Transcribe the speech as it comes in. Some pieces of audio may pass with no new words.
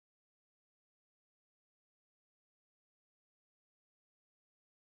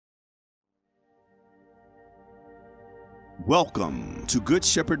Welcome to Good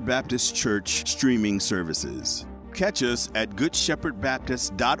Shepherd Baptist Church streaming services. Catch us at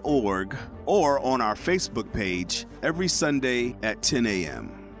goodshepherdbaptist.org or on our Facebook page every Sunday at 10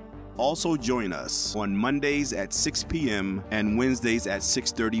 a.m. Also join us on Mondays at 6 p.m. and Wednesdays at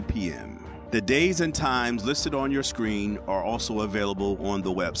 6:30 p.m. The days and times listed on your screen are also available on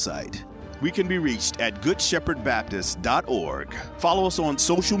the website. We can be reached at goodshepherdbaptist.org. Follow us on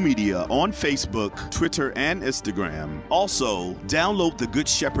social media on Facebook, Twitter, and Instagram. Also, download the Good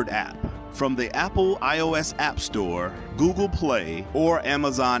Shepherd app from the Apple iOS App Store, Google Play, or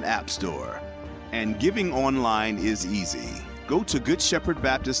Amazon App Store. And giving online is easy. Go to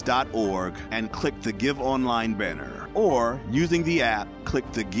goodshepherdbaptist.org and click the Give Online banner. Or, using the app, click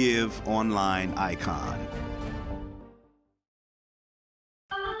the Give Online icon.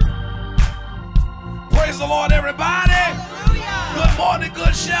 Praise the Lord, everybody. Hallelujah. Good morning,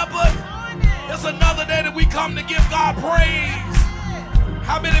 Good Shepherd. It's another day that we come to give God praise.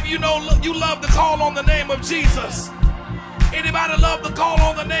 How many of you know you love to call on the name of Jesus? Anybody love to call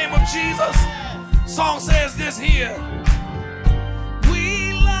on the name of Jesus? Song says this here.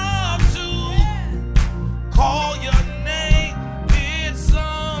 We love to call your name. It's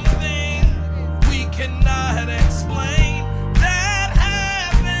something we cannot explain.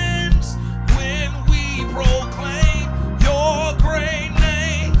 Proclaim your great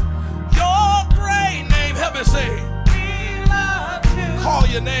name, your great name. Help me say, we love to call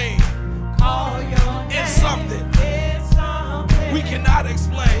your name. Call your name. It's something we cannot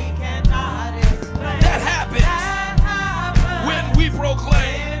explain. That happens when we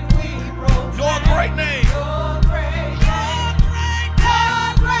proclaim your great name.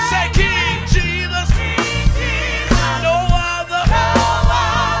 Say, King Jesus. No other.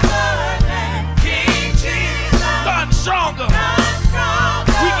 Stronger.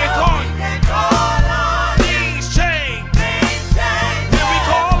 We can call you. Things change. When we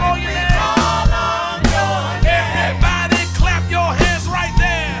call on your name. Everybody clap your hands right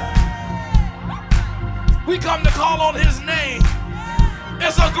there. We come to call on his name.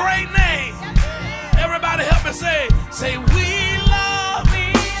 It's a great name. Everybody help me say we love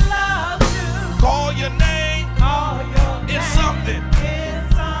to call your name. It's something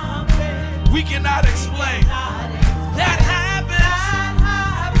we cannot explain. That happens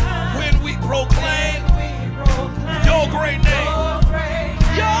when we proclaim your great name.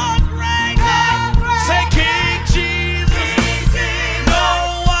 Your great name. Say, King Jesus.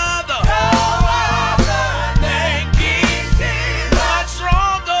 No other than King Jesus. Not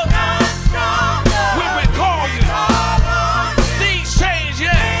stronger. When we call you, things change,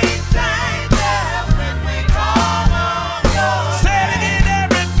 yeah. Say it again,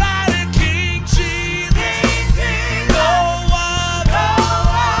 everybody. King Jesus.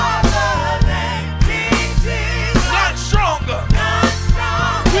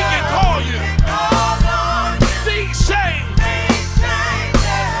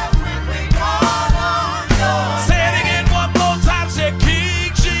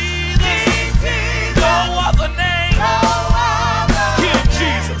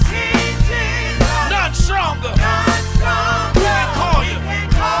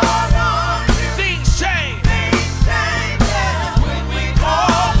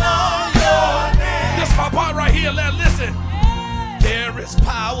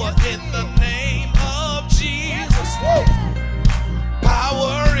 Power in the name of Jesus.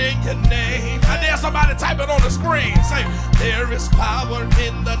 Power in your name. I dare somebody type it on the screen. Say, there is power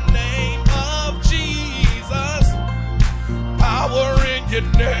in the name of Jesus. Power in your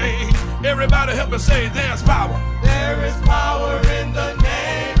name. Everybody help me say, there's power. There is power in the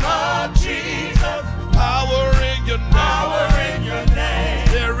name of Jesus. Power in your name. Power in your name.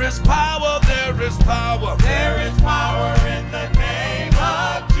 There is power. There is power. There is power in the name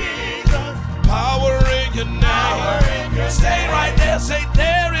of Jesus. Power in your name. Power in your Stay name. Right there. Say,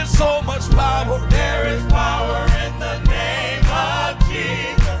 there is so much power. There is power in the name of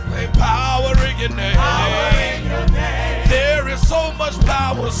Jesus. Say, power in your name. Power in your name. There is so much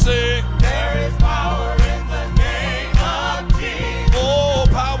power. Say, there is power in the name of Jesus. Oh,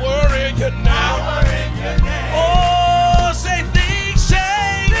 power in your name. Power in your name. Oh, say things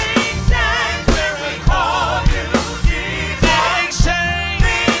change. Things change when we call.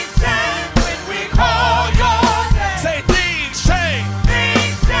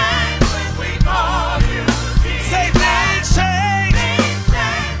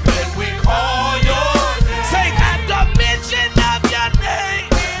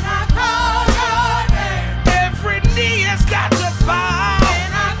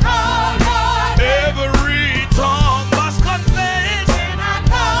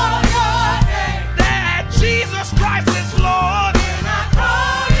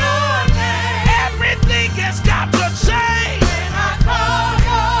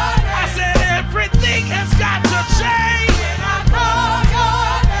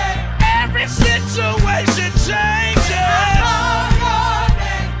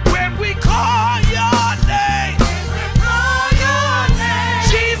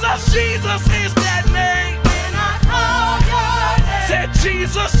 Jesus is that name. When I call your name. Said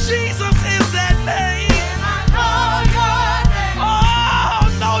Jesus, Jesus is that name. When I call your name. Oh,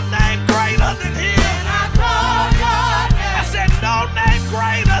 no name greater than him. When I call your name. I said no name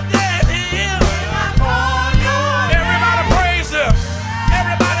greater than him. When I call your name. Everybody praise him.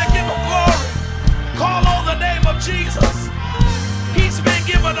 Everybody give him glory. Call on the name of Jesus. He's been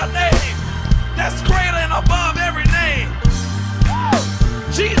given a name that's greater and above every name.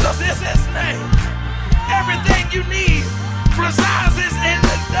 Jesus is his name. Everything you need resides in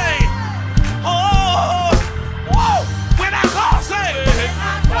his name. Oh, whoa. When I call, say, When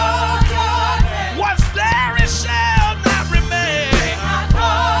I call your name. what's there it shall not remain. When I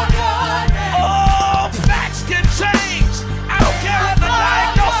call your name. Oh, facts can change. I don't care what the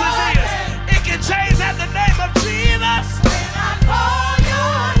diagnosis is. It can change at the name of Jesus. When I call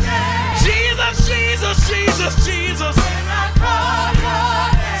your name. Jesus, Jesus, Jesus, Jesus. When I call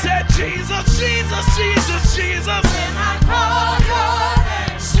your name. Said Jesus, Jesus, Jesus, Jesus. When I call your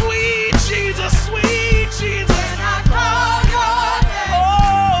name. Sweet Jesus, sweet Jesus. When I call your name.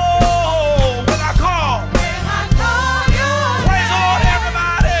 Oh, when I call. When I call your Praise the Lord,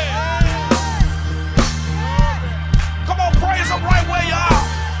 everybody. Come on, praise him right where you are.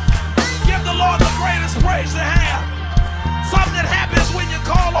 Give the Lord the greatest praise to have. Something happens when you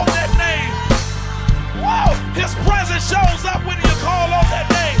call on that name. Whoa! His presence shows up when you call on that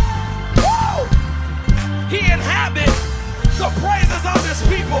name. Whoa! He inhabits the praises of his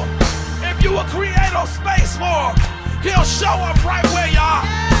people. If you will create a space for him, he'll show up right where you are.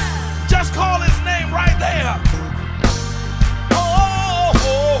 Just call his name right there. Oh,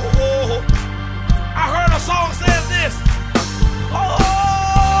 oh, oh. I heard a song says this.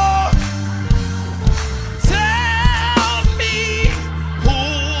 Oh, tell me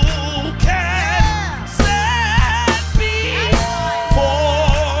who can stand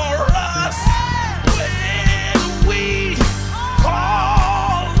before us when we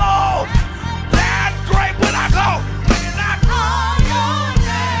call on that great. When I go, when I call your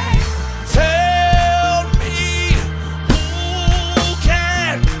name. tell me who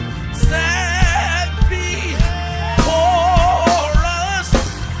can stand before us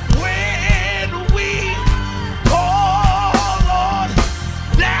when we call on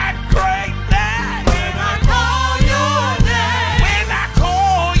that great name. When I call your name. When I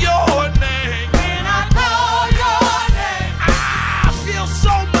call your name, When I call your name. I feel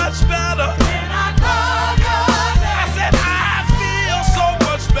so much better. When I call your I name. said I feel so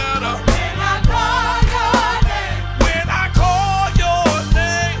much better. When I call your name. When I call your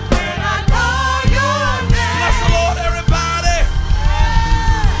name. When I call your name. Bless the Lord, everybody.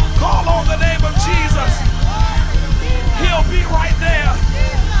 Call on the name of Jesus. He'll be right there.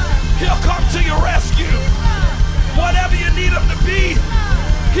 He'll come to your rescue. Whatever you need him to be,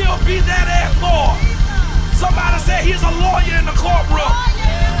 he'll be that and more. Somebody say he's a lawyer in the courtroom,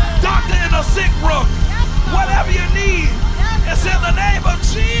 doctor in the sick room. Whatever you need, it's in the name of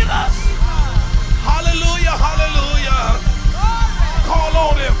Jesus. Hallelujah, hallelujah. Call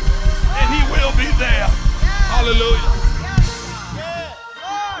on him, and he will be there. Hallelujah.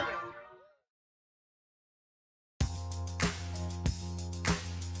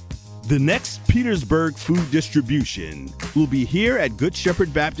 The next Petersburg food distribution will be here at Good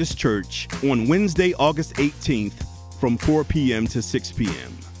Shepherd Baptist Church on Wednesday, August 18th from 4 p.m. to 6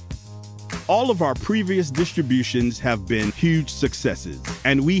 p.m. All of our previous distributions have been huge successes,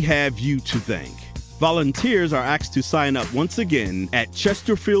 and we have you to thank. Volunteers are asked to sign up once again at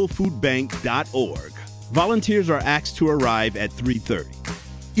chesterfieldfoodbank.org. Volunteers are asked to arrive at 3:30.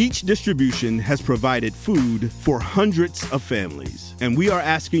 Each distribution has provided food for hundreds of families, and we are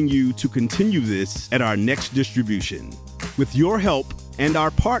asking you to continue this at our next distribution. With your help and our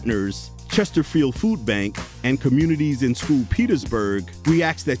partners, Chesterfield Food Bank and Communities in School Petersburg, we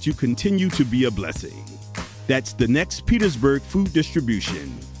ask that you continue to be a blessing. That's the next Petersburg food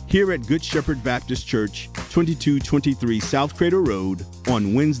distribution here at Good Shepherd Baptist Church, 2223 South Crater Road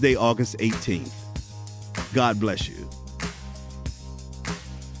on Wednesday, August 18th. God bless you.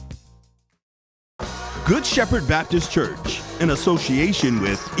 Good Shepherd Baptist Church, in association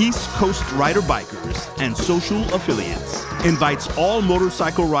with East Coast Rider Bikers and social affiliates, invites all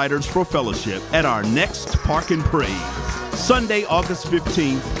motorcycle riders for fellowship at our next Park and Praise, Sunday, August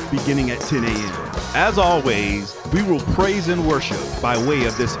 15th, beginning at 10 a.m. As always, we will praise and worship by way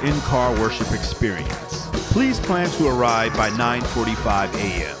of this in-car worship experience. Please plan to arrive by 9:45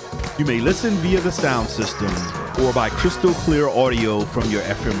 a.m. You may listen via the sound system or by crystal clear audio from your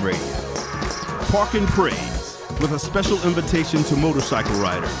FM radio. Park and Praise, with a special invitation to motorcycle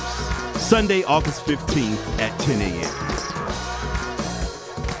riders, Sunday, August 15th at 10 a.m.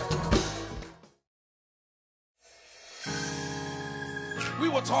 We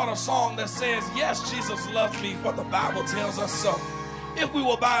were taught a song that says, yes, Jesus loves me, for the Bible tells us so. If we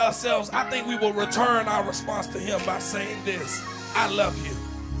were by ourselves, I think we will return our response to him by saying this: I love you.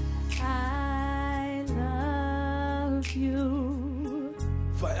 I love you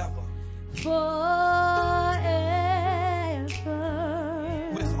Forever. Forever.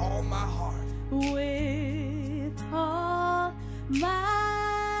 With all my heart. With all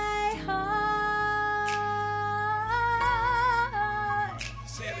my heart.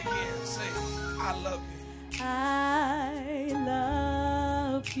 Say it again. Say, I love you. I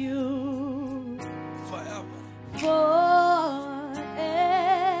love you. Forever. Forever.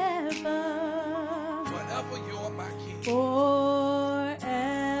 Forever you're my king. Forever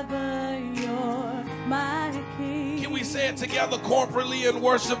you're my king. Can we say it together corporately and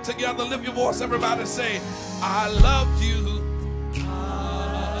worship together? Lift your voice, everybody. Say, I love you.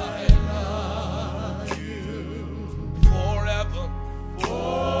 I love you. Forever.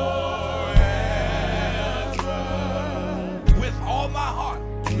 Forever. With all my heart.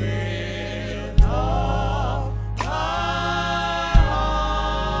 With all my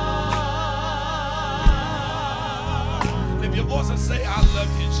heart. Lift your voice and say, I love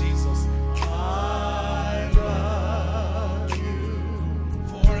you, Jesus. I love you.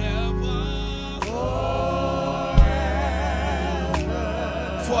 Forever.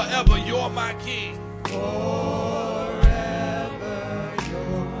 Forever. Forever you're my king. Forever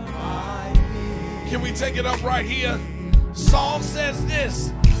you're my king. Can we take it up right here? Psalm says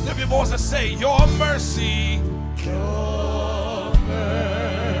this. Lift your voice and say, your mercy. Your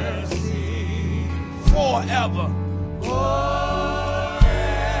mercy. Forever. Forever.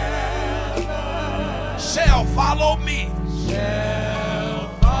 Shall follow me. Shall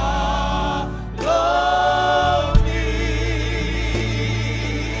follow me.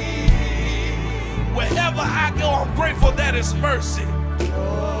 Wherever I go, I'm grateful that it's mercy.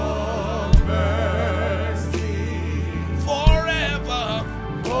 Your mercy. Forever.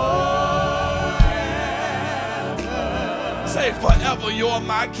 Forever. Say forever you're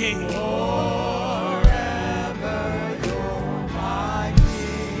my king. Forever you're my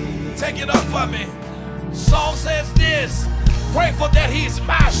king. Take it up for me. Song says this. Grateful that he's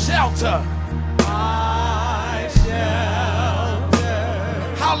my shelter. My shelter.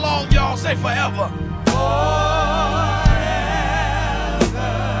 How long, y'all? Say forever. Forever.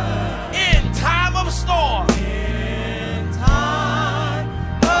 In time of storm. In time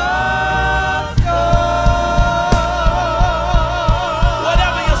of storm.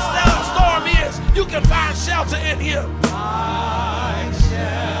 Whatever your storm is, you can find shelter in him. My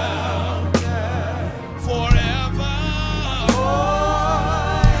shelter. Forever.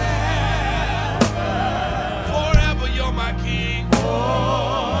 Forever. Forever you're my king.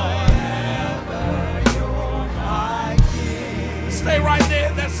 Stay right there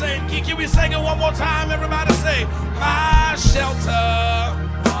in that same key. Can we sing it one more time? Everybody say, my shelter.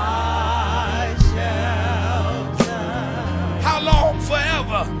 My shelter. How long?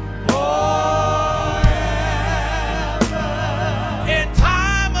 Forever. Forever. In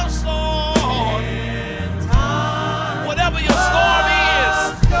time of storm. In time. Whatever your storm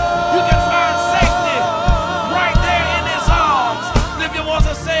is, you can find safety right there in his arms. Lift your voice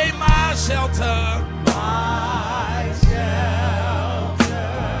and say, my shelter.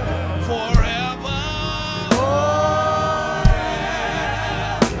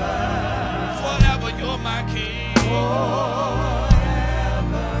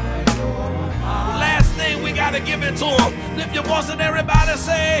 To give it to him. Lift your voice and everybody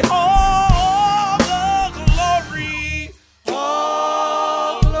say, all the glory,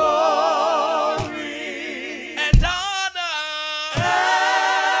 all glory, and honor.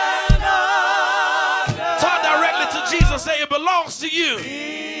 Talk directly to Jesus. Say it belongs to you.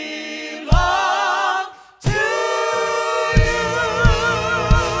 Belong to you.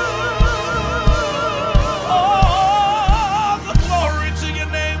 All the glory to your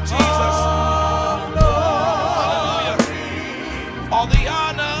name, Jesus. All the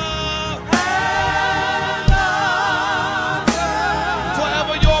honor and honor.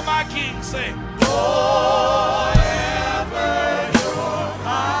 Forever you're my king. Say, forever you're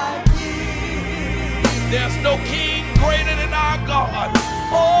my king. There's no king greater than our God.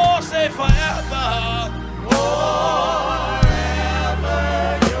 Oh, say forever. Forever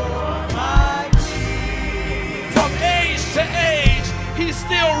you're my king. From age to age, he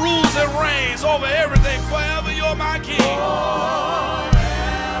still rules and reigns over everything. Forever you're my king.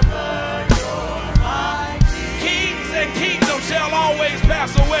 Shall always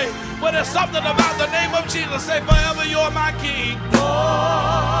pass away, but there's something about the name of Jesus. Say forever you're my king. Forever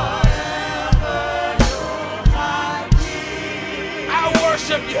you're my king. I worship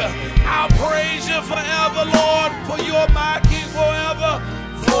live forever, Lord, for you're my King forever.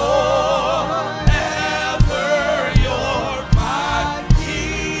 Forever you're my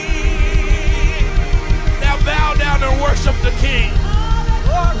King. Now bow down and worship the King.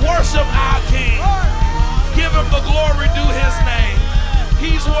 Worship our King. Give him the glory due his name.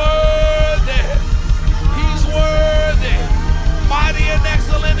 He's worthy. He's worthy. Mighty and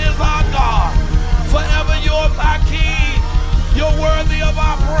excellent is our God. Forever you're my King. You're worthy of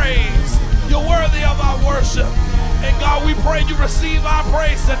our praise. You're worthy of our worship. And God, we pray you receive our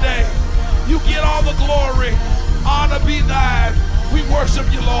praise today. You get all the glory. Honor be thine. We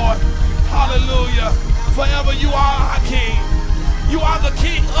worship you, Lord. Hallelujah. Forever you are our King. You are the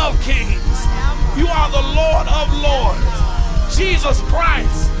King of kings. You are the Lord of lords. Jesus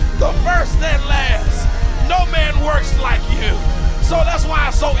Christ, the first and last. No man works like you. So that's why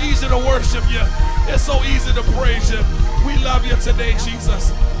it's so easy to worship you. It's so easy to praise you. We love you today,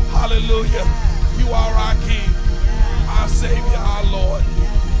 Jesus. Hallelujah. You are our King, our Savior, our Lord.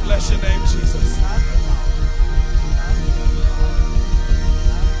 Bless your name, Jesus.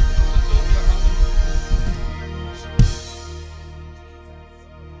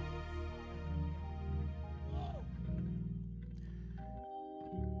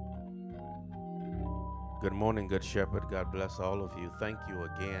 Good morning, Good Shepherd. God bless all of you. Thank you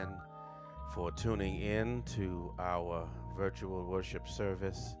again for tuning in to our virtual worship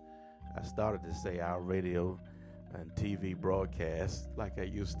service. I started to say our radio and TV broadcast like I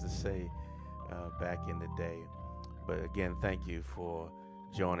used to say back in the day. But again, thank you for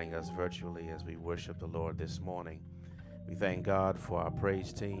joining us virtually as we worship the Lord this morning. We thank God for our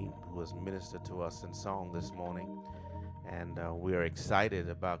praise team who has ministered to us in song this morning. And we are excited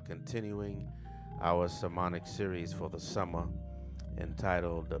about continuing our sermonic series for the summer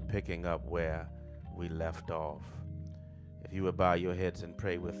entitled Picking Up Where We Left Off. If you would bow your heads and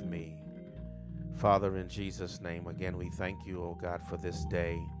pray with me. Father, in Jesus' name, again, we thank you, oh God, for this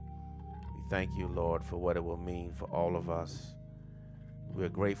day. We thank you, Lord, for what it will mean for all of us. We're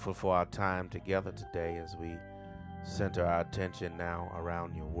grateful for our time together today as we center our attention now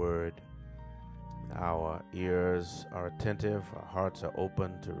around your word. Our ears are attentive, our hearts are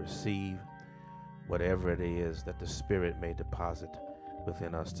open to receive whatever it is that the Spirit may deposit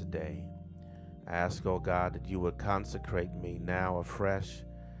within us today. I ask, oh God, that you would consecrate me now afresh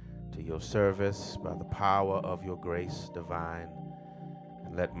to your service by the power of your grace divine.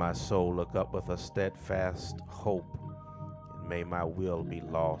 And let my soul look up with a steadfast hope, and may my will be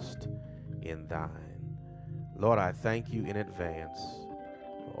lost in thine. Lord, I thank you in advance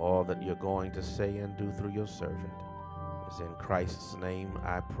for all that you're going to say and do through your servant. It's in Christ's name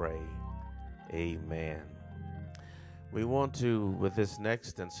I pray. Amen. We want to, with this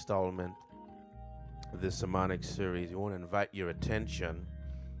next installment of this sermonic series, we want to invite your attention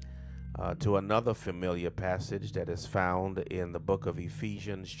to another familiar passage that is found in the book of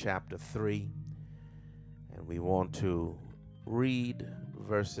Ephesians chapter 3. And we want to read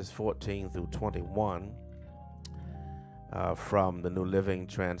verses 14 through 21 from the New Living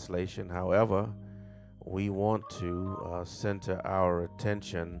Translation. However, we want to center our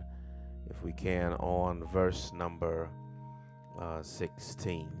attention, if we can, on verse number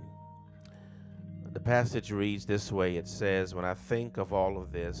 16. The passage reads this way. It says, "When I think of all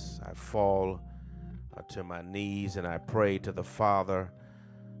of this, I fall to my knees and I pray to the Father,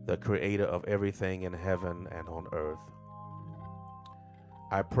 the creator of everything in heaven and on earth.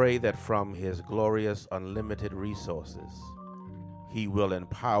 I pray that from his glorious unlimited resources, he will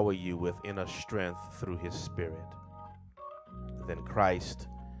empower you with inner strength through his Spirit. Then Christ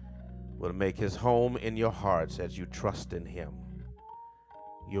will make his home in your hearts as you trust in him.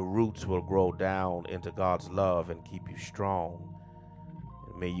 Your roots will grow down into God's love and keep you strong.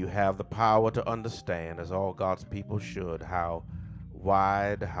 And may you have the power to understand, as all God's people should, how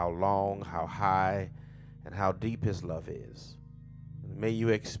wide, how long, how high, and how deep his love is. And may you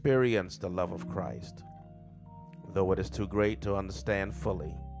experience the love of Christ, though it is too great to understand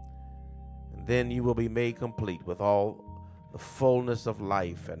fully. And then you will be made complete with all the fullness of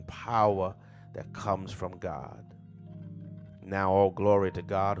life and power that comes from God. Now all glory to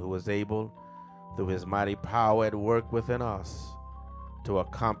God, who is able, through his mighty power at work within us, to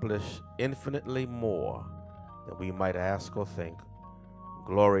accomplish infinitely more than we might ask or think.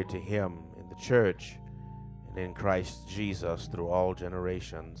 Glory to him in the church and in Christ Jesus through all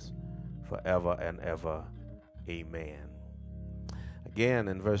generations, forever and ever. Amen." Again,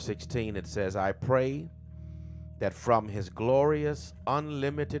 in verse 16, it says, "I pray that from his glorious,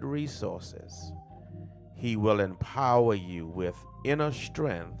 unlimited resources, he will empower you with inner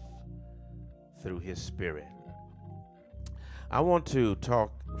strength through his Spirit." I want to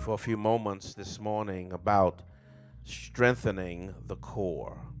talk for a few moments this morning about strengthening the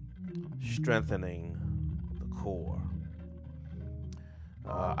core. Strengthening the core.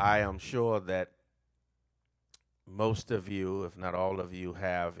 I am sure that most of you, if not all of you,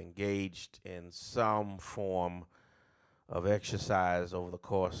 have engaged in some form of exercise over the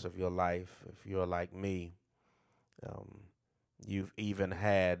course of your life. If you're like me, you've even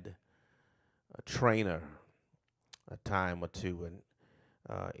had a trainer a time or two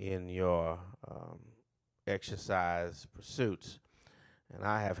in your exercise pursuits. And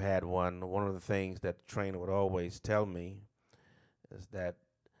I have had one. One of the things that the trainer would always tell me is that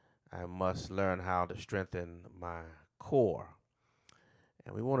I must learn how to strengthen my core.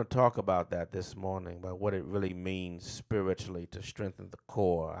 And we want to talk about that this morning, about what it really means spiritually to strengthen the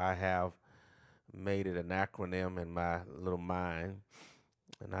core. I have made it an acronym in my little mind,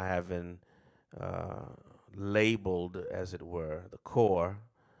 and I have been labeled, as it were, the core,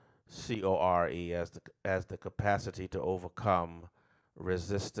 C-O-R-E, as the capacity to overcome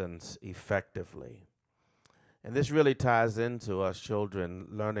resistance effectively. And this really ties into us children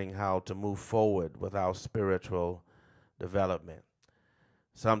learning how to move forward with our spiritual development.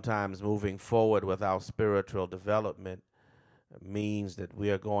 Sometimes moving forward with our spiritual development means that we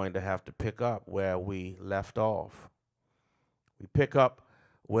are going to have to pick up where we left off. We pick up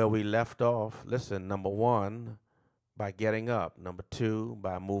where we left off, listen, number one, by getting up. Number two,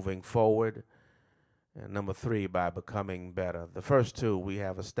 by moving forward. And number three, by becoming better. The first two we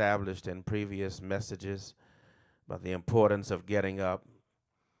have established in previous messages about the importance of getting up,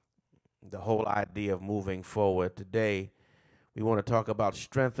 the whole idea of moving forward. Today, we want to talk about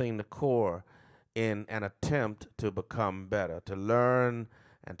strengthening the core in an attempt to become better, to learn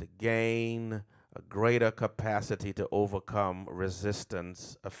and to gain a greater capacity to overcome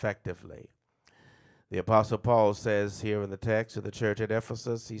resistance effectively. The Apostle Paul says here in the text of the church at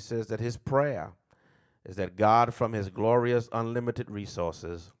Ephesus, he says that his prayer is that God, from his glorious unlimited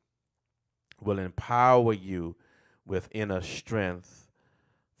resources, will empower you with inner strength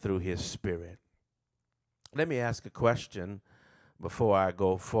through his Spirit. Let me ask a question before I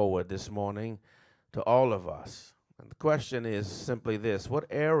go forward this morning to all of us. And the question is simply this: what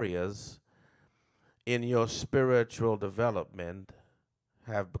areas in your spiritual development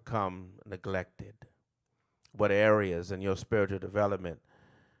have become neglected? What areas in your spiritual development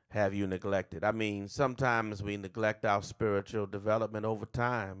have you neglected? I mean, sometimes we neglect our spiritual development over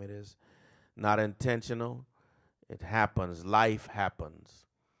time. It is not intentional. It happens. Life happens.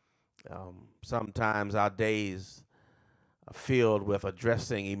 Sometimes our days are filled with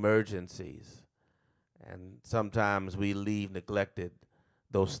addressing emergencies, and sometimes we leave neglected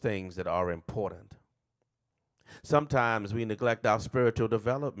those things that are important. Sometimes we neglect our spiritual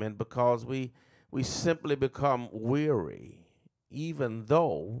development because we simply become weary, even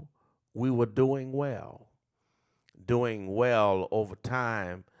though we were doing well. Doing well over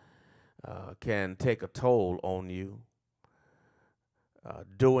time can take a toll on you.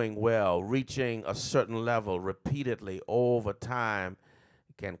 Doing well, reaching a certain level repeatedly over time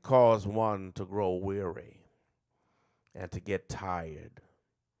can cause one to grow weary and to get tired.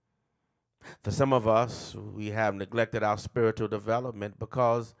 For some of us, we have neglected our spiritual development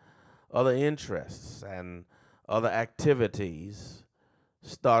because other interests and other activities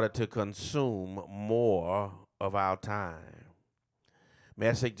started to consume more of our time. May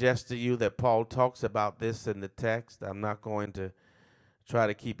I suggest to you that Paul talks about this in the text? I'm not going to try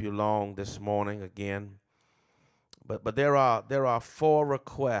to keep you long this morning again, but there are four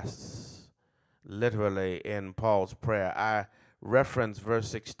requests literally in Paul's prayer. I reference verse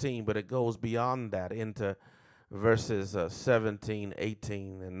 16, but it goes beyond that into verses 17,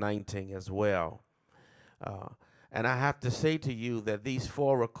 18, and 19 as well. And I have to say to you that these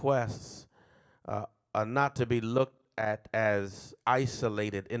four requests are not to be looked at as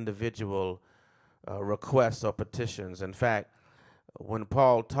isolated individual requests or petitions. In fact, when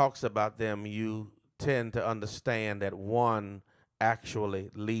Paul talks about them, you tend to understand that one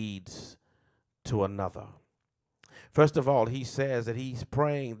actually leads to another. First of all, he says that he's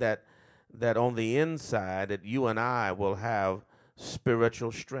praying that on the inside that you and I will have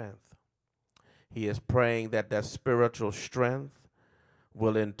spiritual strength. He is praying that spiritual strength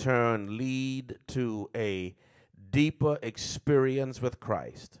will in turn lead to a deeper experience with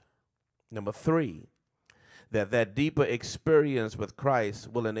Christ. Number three, that deeper experience with Christ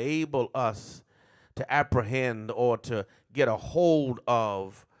will enable us to apprehend or to get a hold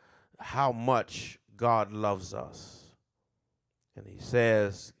of how much God loves us. And he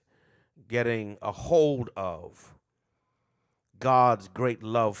says, getting a hold of God's great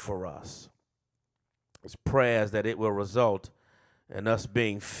love for us. His prayers that it will result and us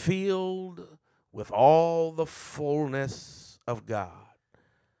being filled with all the fullness of God.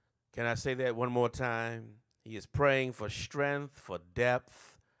 Can I say that one more time? He is praying for strength, for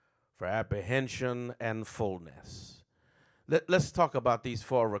depth, for apprehension, and fullness. Let's talk about these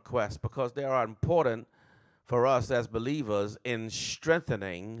 4 requests because they are important for us as believers in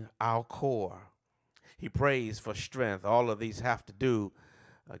strengthening our core. He prays for strength. All of these have to do,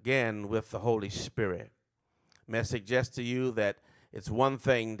 again, with the Holy Spirit. May I suggest to you that it's one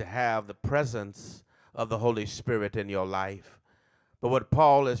thing to have the presence of the Holy Spirit in your life, but what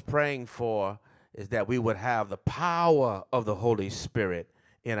Paul is praying for is that we would have the power of the Holy Spirit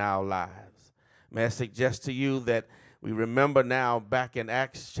in our lives. May I suggest to you that we remember now back in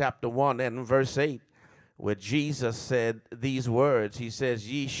Acts chapter 1 and verse 8, where Jesus said these words. He says,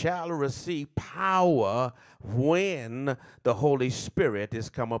 "Ye shall receive power when the Holy Spirit is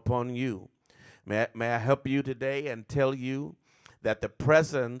come upon you." May I help you today and tell you that the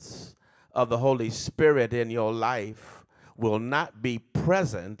presence of the Holy Spirit in your life will not be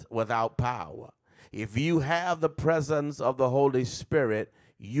present without power. If you have the presence of the Holy Spirit,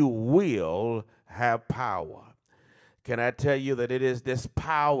 you will have power. Can I tell you that it is this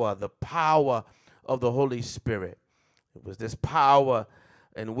power, the power of the Holy Spirit? It was this power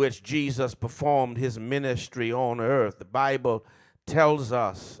in which Jesus performed his ministry on earth. The Bible tells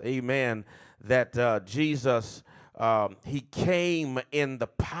us, amen, that Jesus, he came in the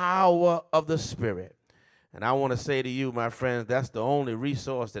power of the Spirit. And I want to say to you, my friends, that's the only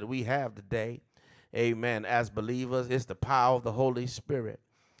resource that we have today, amen, as believers. It's the power of the Holy Spirit.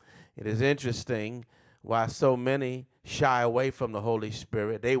 It is interesting why so many shy away from the Holy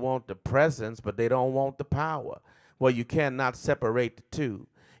Spirit. They want the presence, but they don't want the power. Well, you cannot separate the two.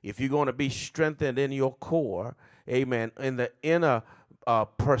 If you're going to be strengthened in your core, amen, in the inner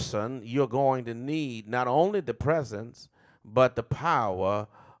person, you're going to need not only the presence, but the power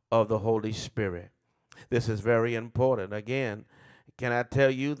of the Holy Spirit. This is very important. Again, can I tell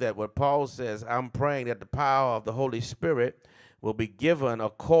you that what Paul says, I'm praying that the power of the Holy Spirit will be given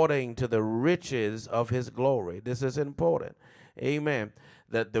according to the riches of his glory. This is important. Amen.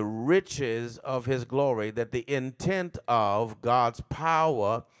 That the riches of his glory, that the intent of God's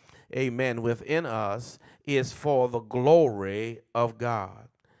power, amen, within us is for the glory of God.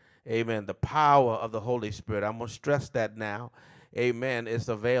 Amen. The power of the Holy Spirit. I'm going to stress that now. Amen. It's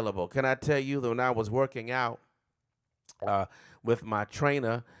available. Can I tell you that when I was working out with my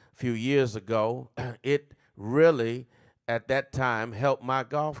trainer a few years ago, it really at that time helped my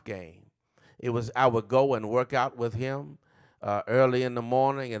golf game. I would go and work out with him early in the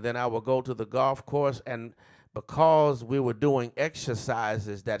morning, and then I would go to the golf course, and because we were doing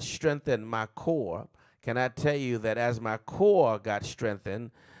exercises that strengthened my core, can I tell you that as my core got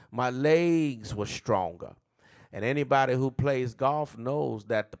strengthened, my legs were stronger. And anybody who plays golf knows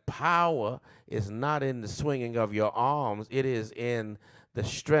that the power is not in the swinging of your arms, it is in the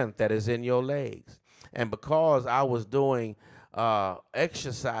strength that is in your legs. And because I was doing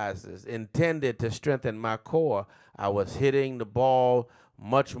exercises intended to strengthen my core, I was hitting the ball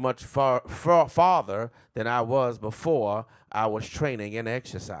much farther than I was before I was training and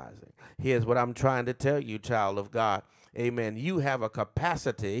exercising. Here's what I'm trying to tell you, child of God. Amen. You have a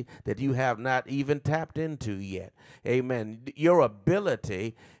capacity that you have not even tapped into yet. Amen. Your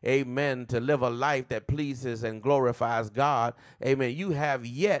ability, amen, to live a life that pleases and glorifies God, amen, you have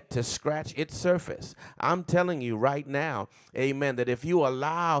yet to scratch its surface. I'm telling you right now, amen, that if you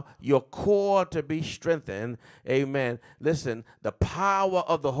allow your core to be strengthened, amen, listen, the power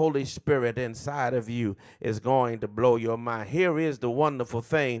of the Holy Spirit inside of you is going to blow your mind. Here is the wonderful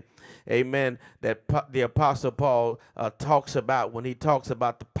thing, amen, that the Apostle Paul talks about when he talks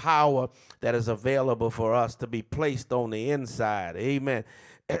about the power that is available for us to be placed on the inside, amen,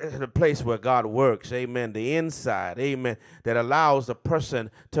 the place where God works, amen, the inside, amen, that allows a person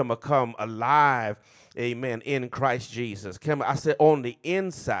to become alive, amen, in Christ Jesus. I said on the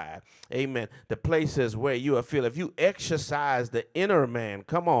inside, amen, the places where you will feel, if you exercise the inner man,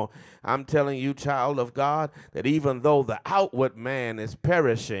 come on, I'm telling you, child of God, that even though the outward man is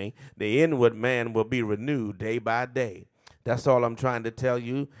perishing, the inward man will be renewed day by day. That's all I'm trying to tell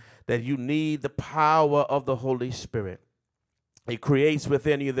you, that you need the power of the Holy Spirit. It creates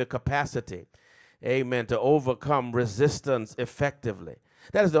within you the capacity, amen, to overcome resistance effectively.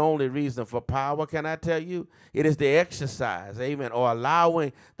 That is the only reason for power, can I tell you? It is the exercise, amen, or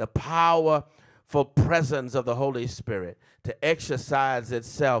allowing the powerful presence of the Holy Spirit to exercise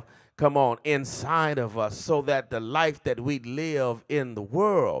itself, come on, inside of us so that the life that we live in the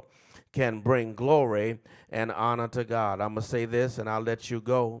world can bring glory and honor to God. I'm going to say this and I'll let you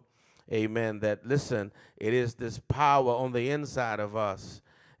go. Amen. That, listen, it is this power on the inside of us,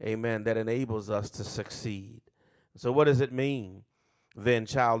 amen, that enables us to succeed. So what does it mean then,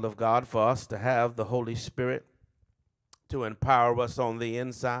 child of God, for us to have the Holy Spirit to empower us on the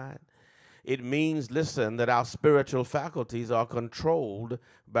inside? It means, listen, that our spiritual faculties are controlled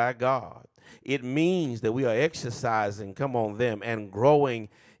by God. It means that we are exercising, come on, them, and growing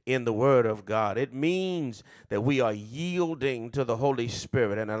in the Word of God. It means that we are yielding to the Holy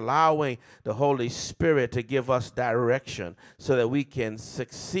Spirit and allowing the Holy Spirit to give us direction so that we can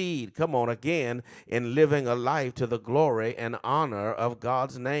succeed, come on, again, in living a life to the glory and honor of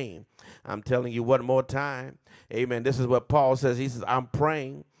God's name. I'm telling you one more time, amen, this is what Paul says. He says, I'm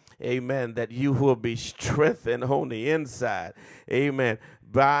praying, amen, that you will be strengthened on the inside, amen,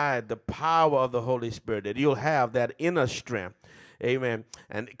 by the power of the Holy Spirit, that you'll have that inner strength. Amen.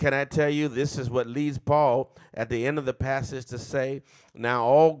 And can I tell you, this is what leads Paul at the end of the passage to say, now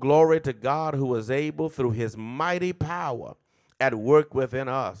all glory to God who is able through his mighty power at work within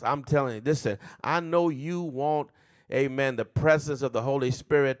us. I'm telling you, listen, I know you want, amen, the presence of the Holy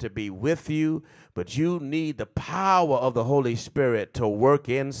Spirit to be with you, but you need the power of the Holy Spirit to work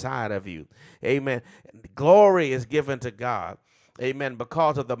inside of you. Amen. Glory is given to God, amen,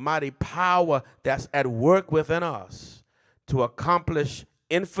 because of the mighty power that's at work within us to accomplish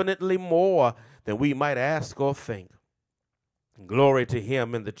infinitely more than we might ask or think. Glory to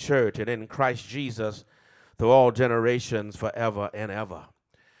him in the church and in Christ Jesus through all generations forever and ever.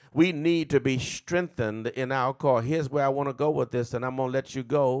 We need to be strengthened in our call. Here's where I want to go with this, and I'm going to let you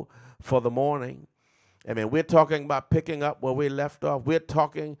go for the morning. I mean, we're talking about picking up where we left off. We're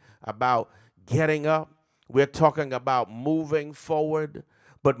talking about getting up. We're talking about moving forward.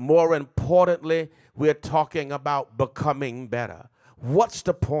 But more importantly, we're talking about becoming better. What's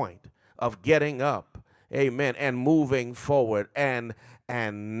the point of getting up, amen, and moving forward and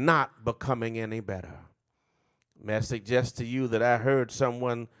not becoming any better? May I suggest to you that I heard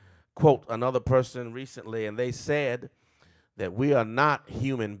someone quote another person recently, and they said that we are not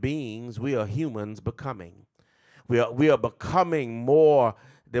human beings, we are humans becoming. We are becoming more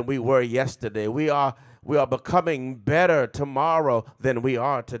than we were yesterday. We are becoming better tomorrow than we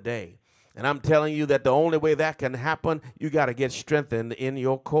are today. And I'm telling you that the only way that can happen, you got to get strengthened in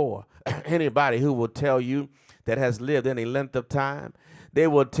your core. Anybody who will tell you that has lived any length of time, they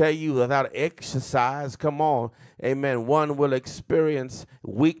will tell you without exercise, come on, amen, one will experience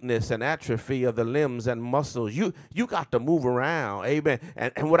weakness and atrophy of the limbs and muscles. You got to move around, amen.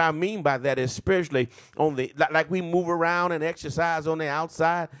 And what I mean by that is spiritually, like we move around and exercise on the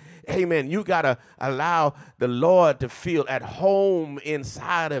outside, amen, you got to allow the Lord to feel at home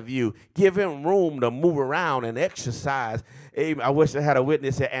inside of you. Give him room to move around and exercise. Amen. I wish I had a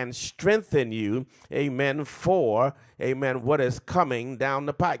witness here, and strengthen you, amen, for, amen, what is coming down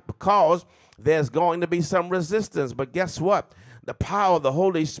the pike, because there's going to be some resistance. But guess what? The power of the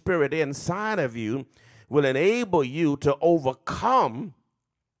Holy Spirit inside of you will enable you to overcome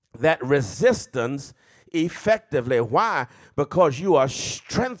that resistance effectively. Why? Because you are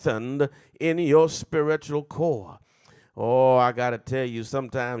strengthened in your spiritual core. Oh, I got to tell you,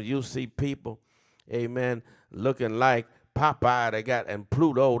 sometimes you see people, amen, looking like Popeye, and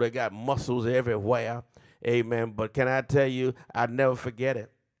Pluto, they got muscles everywhere, amen. But can I tell you, I'll never forget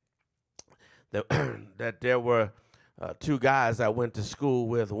it, that there were two guys I went to school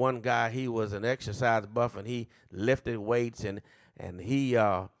with. One guy, he was an exercise buff, and he lifted weights, and he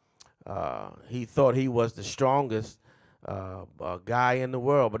thought he was the strongest guy in the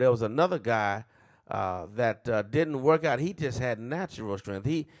world. But there was another guy that didn't work out. He just had natural strength.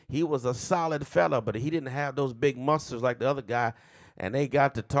 He was a solid fella, but he didn't have those big muscles like the other guy. And they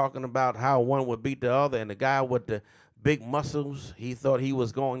got to talking about how one would beat the other. And the guy with the big muscles, he thought he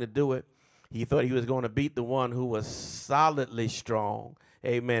was going to do it. He thought he was going to beat the one who was solidly strong.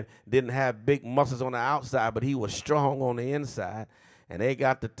 Amen. Didn't have big muscles on the outside, but he was strong on the inside. And they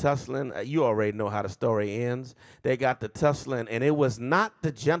got to tussling. You already know how the story ends. They got to tussling, and it was not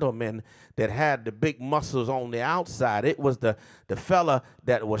the gentleman that had the big muscles on the outside. It was the fella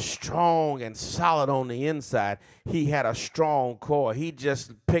that was strong and solid on the inside. He had a strong core. He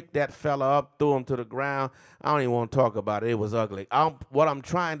just picked that fella up, threw him to the ground. I don't even want to talk about it. It was ugly. What I'm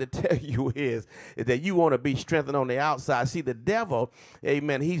trying to tell you is that you want to be strengthened on the outside. See, the devil,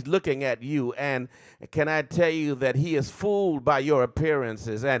 amen, he's looking at you, and can I tell you that he is fooled by your appearance?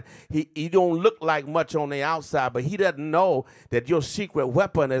 appearances, and he don't look like much on the outside, but he doesn't know that your secret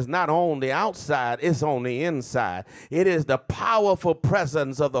weapon is not on the outside, it's on the inside. It is the powerful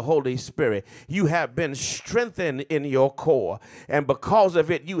presence of the Holy Spirit. You have been strengthened in your core, and because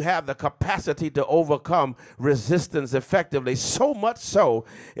of it, you have the capacity to overcome resistance effectively, so much so,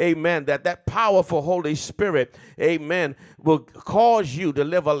 amen, that powerful Holy Spirit, amen, will cause you to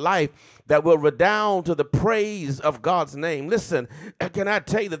live a life that will redound to the praise of God's name. Listen, can I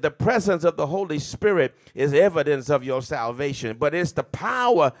tell you that the presence of the Holy Spirit is evidence of your salvation, but it's the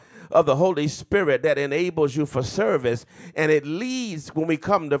power of the Holy Spirit that enables you for service, and it leads, when we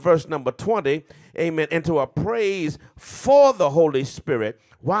come to verse number 20, amen, into a praise for the Holy Spirit.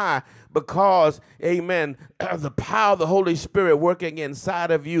 Why? Because, amen, the power of the Holy Spirit working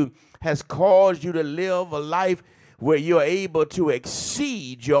inside of you has caused you to live a life where you're able to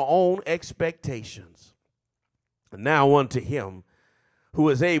exceed your own expectations. Now unto him who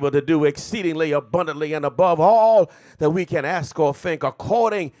is able to do exceedingly abundantly and above all that we can ask or think,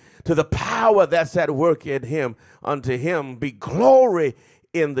 according to the power that's at work in him, unto him be glory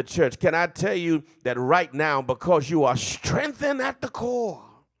in the church. Can I tell you that right now, because you are strengthened at the core,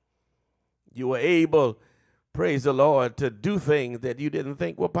 you are able, praise the Lord, to do things that you didn't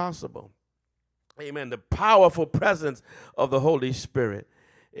think were possible. Amen. The powerful presence of the Holy Spirit,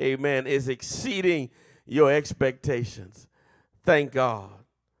 amen, is exceeding your expectations. Thank God.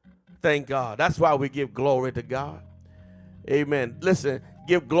 Thank God. That's why we give glory to God. Amen. Listen,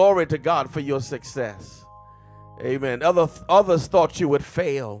 give glory to God for your success. Amen. Others thought you would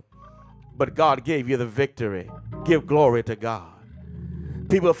fail, but God gave you the victory. Give glory to God.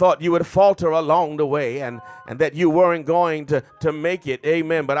 People thought you would falter along the way and that you weren't going to make it.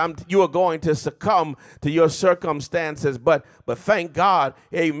 Amen. But you are going to succumb to your circumstances. But thank God,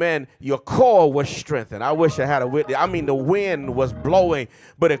 amen, your core was strengthened. I wish I had a witness. I mean, the wind was blowing,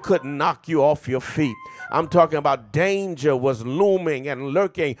 but it couldn't knock you off your feet. I'm talking about danger was looming and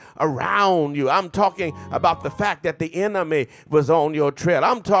lurking around you. I'm talking about the fact that the enemy was on your trail.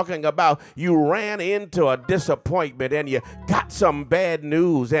 I'm talking about you ran into a disappointment and you got some bad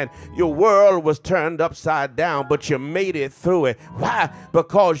news and your world was turned upside down, but you made it through it. Why?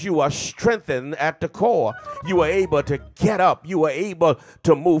 Because you are strengthened at the core. You were able to get up. You were able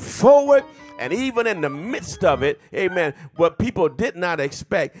to move forward. And even in the midst of it, amen, what people did not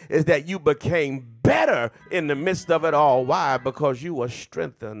expect is that you became better in the midst of it all. Why? Because you were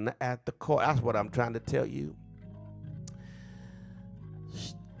strengthened at the core. That's what I'm trying to tell you.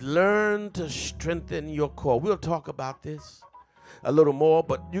 Learn to strengthen your core. We'll talk about this a little more,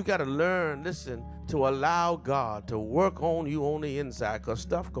 but you got to learn, listen, to allow God to work on you on the inside, because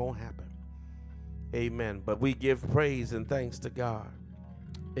stuff gonna happen. Amen. But we give praise and thanks to God.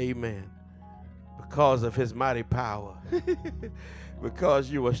 Amen. Because of his mighty power. Because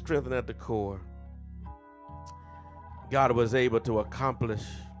you were strengthened at the core. God was able to accomplish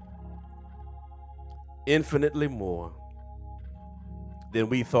infinitely more than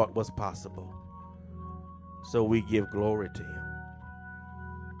we thought was possible. So we give glory to him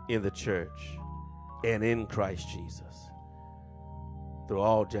in the church and in Christ Jesus through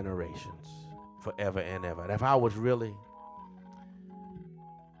all generations, forever and ever. And if I was really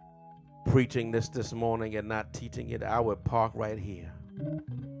preaching this morning and not teaching it, I would park right here.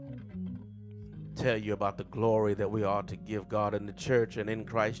 Tell you about the glory that we ought to give God in the church and in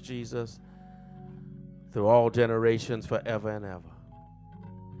Christ Jesus through all generations, forever and ever.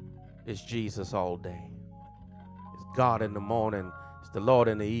 It's Jesus all day. It's God in the morning. It's the Lord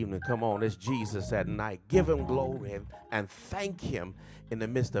in the evening. Come on, it's Jesus at night. Give him glory and thank him in the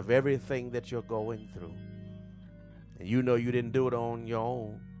midst of everything that you're going through. And you know you didn't do it on your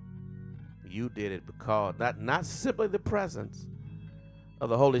own. You did it because, not simply the presence of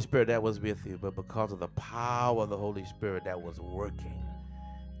the Holy Spirit that was with you, but because of the power of the Holy Spirit that was working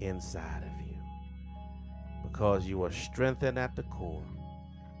inside of you. Because you were strengthened at the core,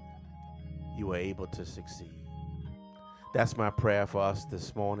 you were able to succeed. That's my prayer for us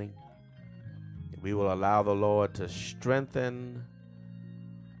this morning. We will allow the Lord to strengthen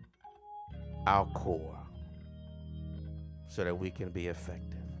our core so that we can be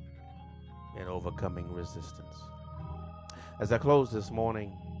effective in overcoming resistance. As I close this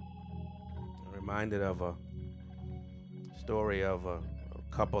morning, I'm reminded of a story of a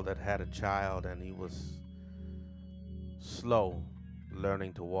couple that had a child, and he was slow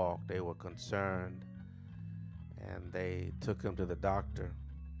learning to walk. They were concerned, and they took him to the doctor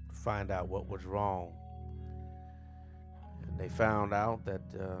to find out what was wrong. And they found out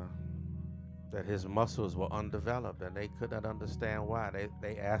that his muscles were undeveloped, and they could not understand why.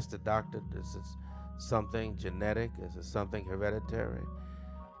 They asked the doctor, "Does it something genetic? Is it something hereditary?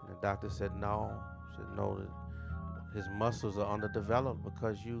 And the doctor said, no. He said, no, his muscles are underdeveloped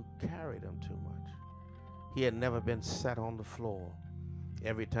because you carried him too much. He had never been sat on the floor.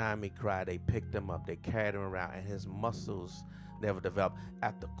 Every time he cried, they picked him up, they carried him around, and his muscles never developed.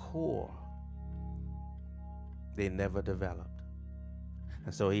 At the core, they never developed.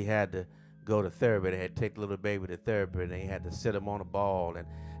 And so he had to go to therapy. They had to take the little baby to therapy, and they had to sit him on a ball.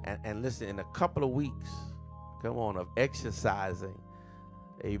 And listen, in a couple of weeks, come on, of exercising,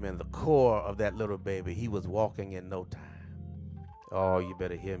 amen, the core of that little baby, he was walking in no time. Oh, you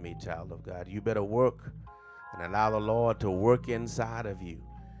better hear me, child of God. You better work and allow the Lord to work inside of you,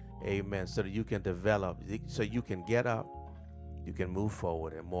 amen, so that you can develop, so you can get up, you can move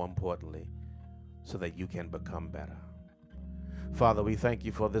forward, and more importantly, so that you can become better. Father, we thank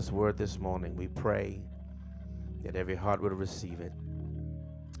you for this word this morning. We pray that every heart will receive it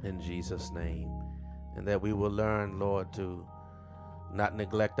in Jesus' name, and that we will learn, Lord, to not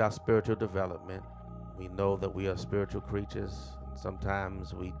neglect our spiritual development. We know that we are spiritual creatures.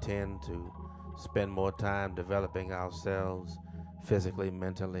 Sometimes we tend to spend more time developing ourselves physically,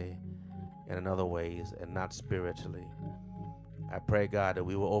 mentally, and in other ways, and not spiritually. I pray, God, that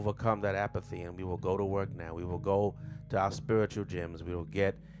we will overcome that apathy and we will go to work now. We will go to our spiritual gyms. We will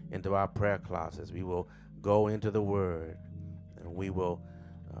get into our prayer closets. We will go into the Word, and we will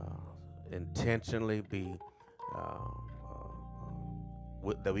intentionally be,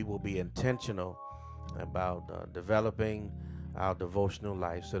 that we will be intentional about developing our devotional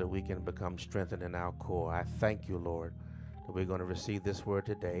life so that we can become strengthened in our core. I thank you, Lord, that we're going to receive this word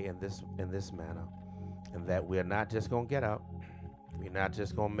today in this manner, and that we are not just going to get up. We're not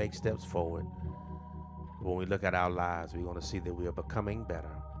just going to make steps forward. When we look at our lives, we're going to see that we are becoming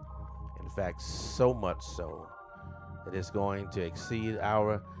better. In fact, so much so that it's going to exceed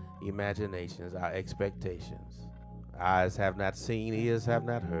our imaginations, our expectations. Eyes have not seen, ears have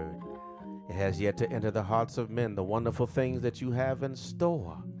not heard. It has yet to enter the hearts of men the wonderful things that you have in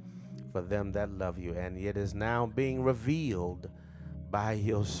store for them that love you, and yet is now being revealed by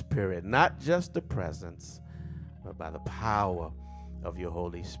your Spirit, not just the presence, but by the power of your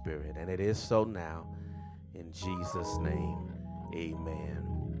Holy Spirit. And it is so now, in Jesus' name, amen.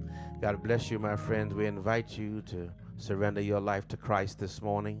 God bless you, my friends. We invite you to surrender your life to Christ this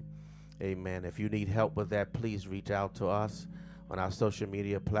morning. Amen. If you need help with that, please reach out to us on our social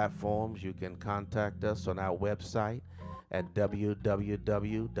media platforms. You can contact us on our website at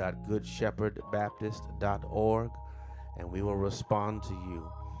www.goodshepherdbaptist.org, and we will respond to you,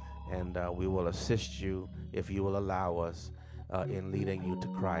 and we will assist you if you will allow us in leading you to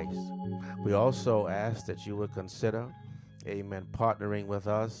Christ. We also ask that you would consider, amen, partnering with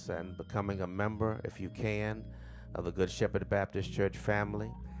us and becoming a member, if you can, of the Good Shepherd Baptist Church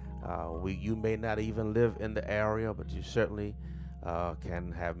family. You may not even live in the area, but you certainly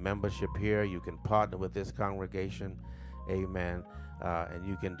can have membership here. You can partner with this congregation, amen, and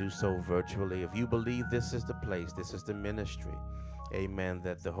you can do so virtually. If you believe this is the place, this is the ministry, amen,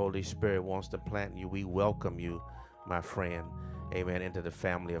 that the Holy Spirit wants to plant in you, we welcome you, my friend, amen, into the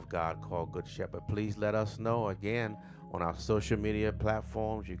family of God called Good Shepherd. Please let us know, again, on our social media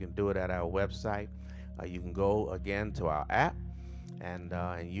platforms. You can do it at our website. You can go, again, to our app, and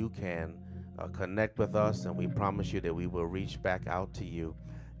you can connect with us, and we promise you that we will reach back out to you,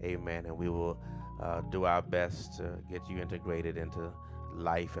 amen, and we will do our best to get you integrated into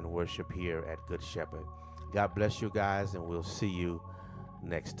life and worship here at Good Shepherd. God bless you guys, and we'll see you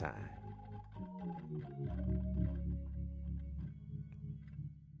next time.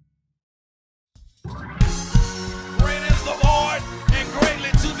 Great is the Lord and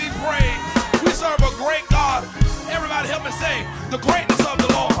greatly to be praised. We serve a great God. Everybody help me say, the greatness of the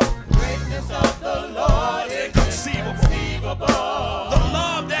Lord. Greatness of the Lord is inconceivable. The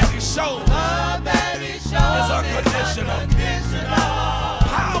love that He shows is unconditional.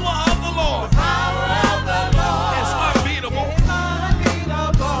 Power of the Lord is unbeatable.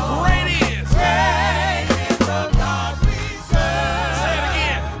 Great is the God we serve. Say it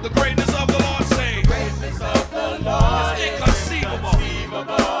again. The greatness of the Lord, say, is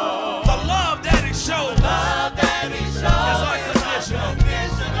inconceivable. The love that He shows is unconditional.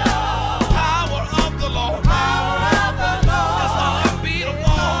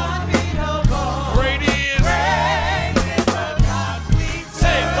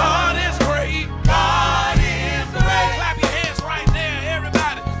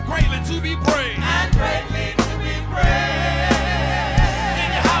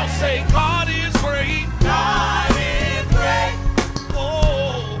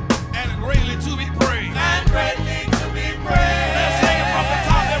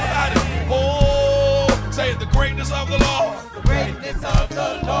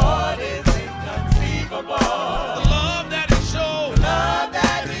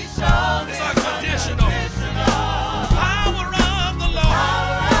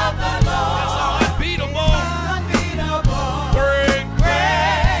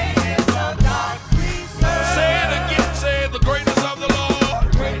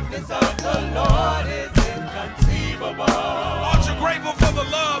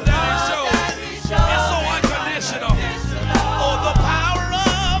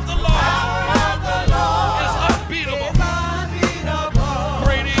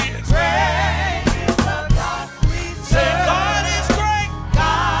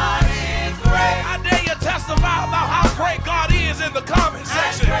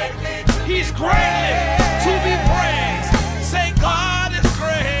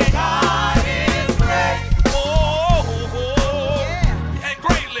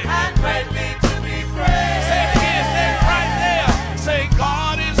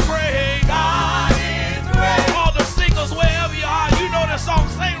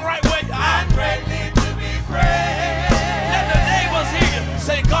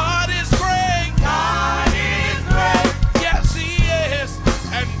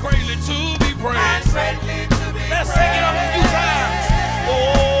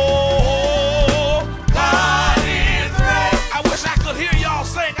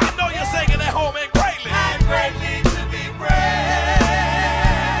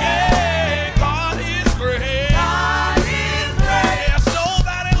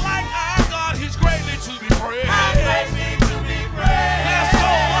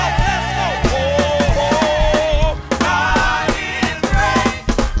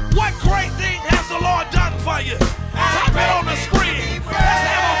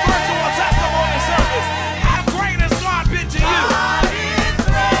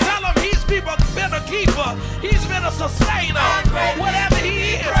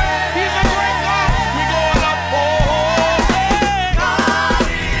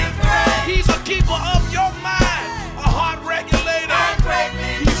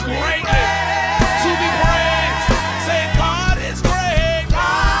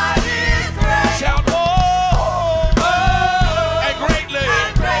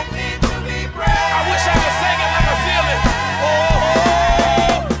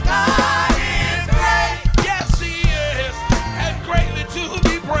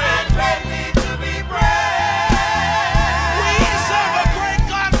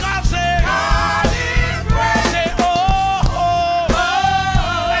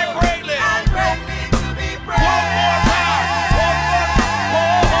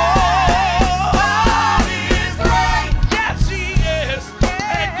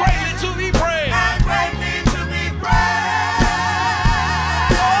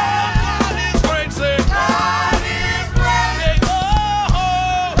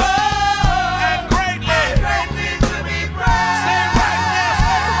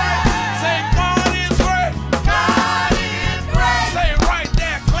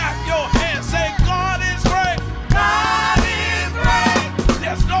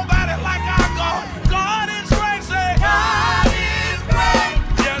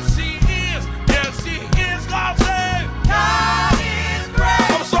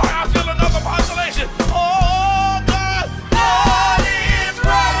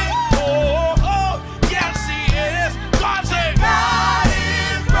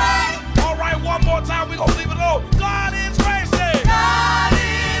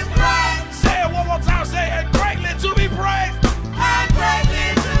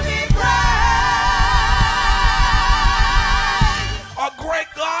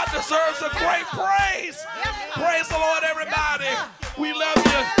 deserves a great praise. Praise the Lord, everybody. We love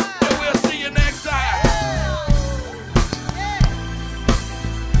you, and we'll see you next time.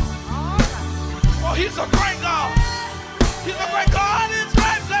 Oh, he's a great God. He's a great God. He's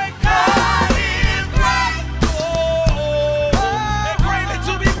great. Say, God is great. Oh, and greatly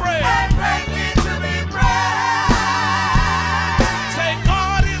to be praised. And greatly to be praised. Say,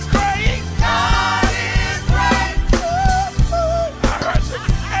 God is great. God is great. I heard you.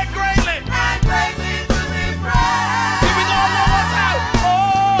 And greatly to be praised. Here we go one more time.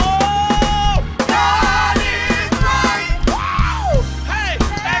 Oh, God is great. Wow. Hey,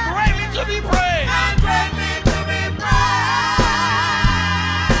 and greatly to be praised. And greatly to be praised.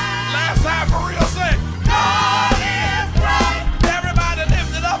 Last time for real, say, God is great. Everybody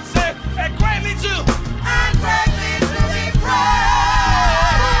lift it up, say, and greatly to be praised.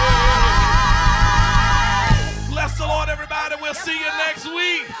 Bless the Lord, everybody. We'll see you next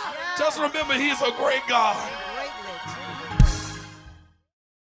week. Just remember, he's a great God.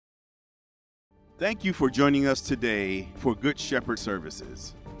 Thank you for joining us today for Good Shepherd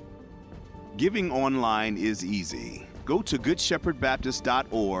Services. Giving online is easy. Go to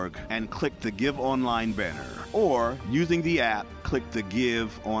goodshepherdbaptist.org and click the Give Online banner, or using the app, click the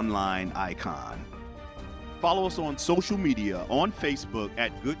Give Online icon. Follow us on social media on Facebook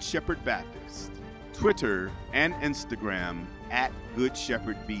at Good Shepherd Baptist, Twitter and Instagram at Good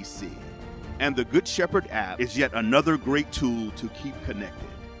Shepherd BC. And the Good Shepherd app is yet another great tool to keep connected.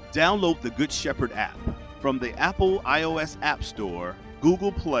 Download the Good Shepherd app from the Apple iOS App Store,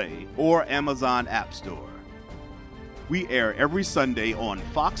 Google Play, or Amazon App Store. We air every Sunday on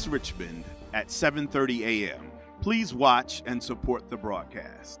Fox Richmond at 7:30 a.m. Please watch and support the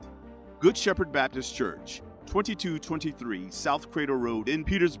broadcast. Good Shepherd Baptist Church, 2223 South Cradle Road in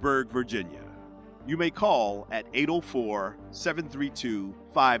Petersburg, Virginia. You may call at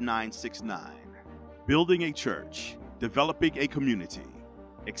 804-732-5969. Building a church, developing a community,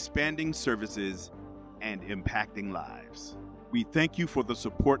 expanding services, and impacting lives. We thank you for the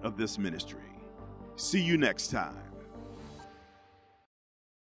support of this ministry. See you next time.